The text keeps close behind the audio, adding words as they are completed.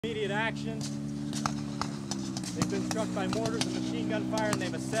immediate action. They've been struck by mortars and machine gun fire, and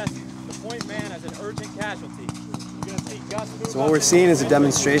they've assessed the point man as an urgent casualty. You're going to see GUSS move. So what we're seeing is a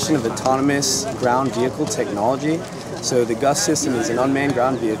demonstration of autonomous ground vehicle technology. So the GUSS system is an unmanned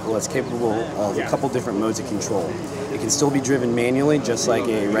ground vehicle that's capable of a couple different modes of control. It can still be driven manually, just like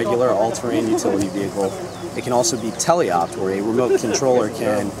a regular all-terrain utility vehicle. It can also be teleoped, where a remote controller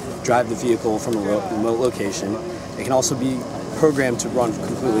can drive the vehicle from a remote location. It can also be programmed to run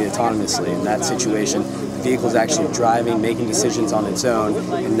completely autonomously. In that situation, the vehicle is actually driving, making decisions on its own,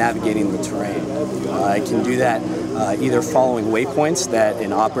 and navigating the terrain. It can do that either following waypoints that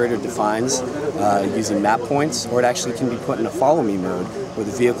an operator defines using map points, or it actually can be put in a follow me mode, where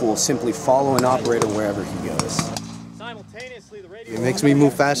the vehicle will simply follow an operator wherever he goes. It makes me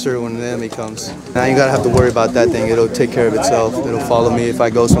move faster when the enemy comes. Now you gotta have to worry about that thing. It'll take care of itself. It'll follow me if I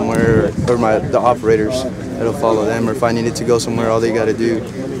go somewhere, or the operators. It'll follow them. Or if I needed to go somewhere, all they gotta do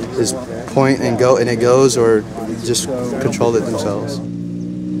is point and go, and it goes, or just control it themselves.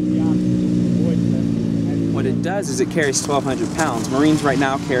 What it does is it carries 1,200 pounds. Marines right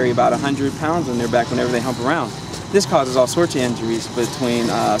now carry about 100 pounds on their back whenever they hump around. This causes all sorts of injuries between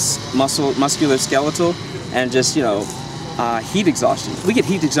musculoskeletal and just, heat exhaustion. We get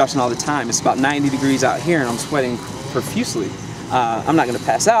heat exhaustion all the time. It's about 90 degrees out here and I'm sweating profusely. I'm not going to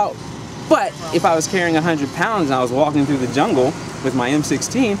pass out, but if I was carrying 100 pounds and I was walking through the jungle with my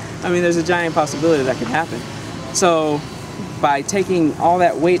M16, there's a giant possibility that could happen. So by taking all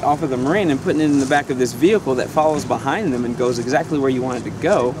that weight off of the Marine and putting it in the back of this vehicle that follows behind them and goes exactly where you want it to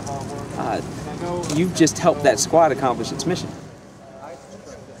go, you've just helped that squad accomplish its mission.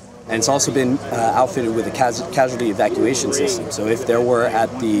 And it's also been outfitted with a casualty evacuation system. So if there were at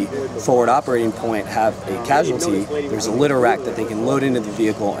the forward operating point have a casualty, there's a litter rack that they can load into the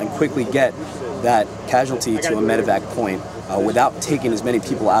vehicle and quickly get that casualty to a medevac point without taking as many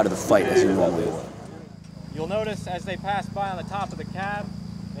people out of the fight as you normally would. You'll notice as they pass by on the top of the cab,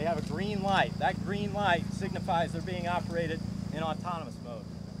 they have a green light. That green light signifies they're being operated in autonomous mode.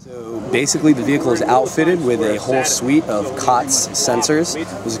 So basically the vehicle is outfitted with a whole suite of COTS sensors.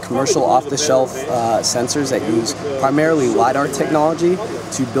 Those are commercial off-the-shelf sensors that use primarily LiDAR technology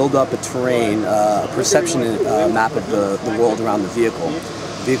to build up a terrain, a perception map of the world around the vehicle.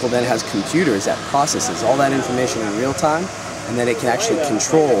 The vehicle then has computers that processes all that information in real time, and then it can actually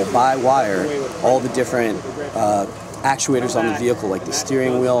control by wire all the different actuators on the vehicle, like the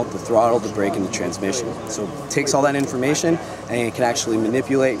steering wheel, the throttle, the brake, and the transmission. So it takes all that information and it can actually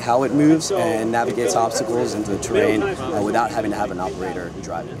manipulate how it moves and navigates obstacles into the terrain without having to have an operator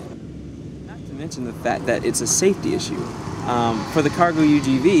driving it. Not to mention the fact that it's a safety issue. For the cargo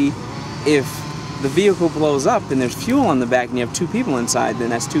UGV, if the vehicle blows up and there's fuel on the back and you have 2 people inside, then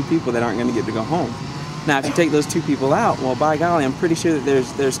that's 2 people that aren't going to get to go home. Now, if you take those 2 people out, well, by golly, I'm pretty sure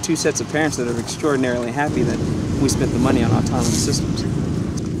that there's 2 sets of parents that are extraordinarily happy that we spent the money on autonomous systems.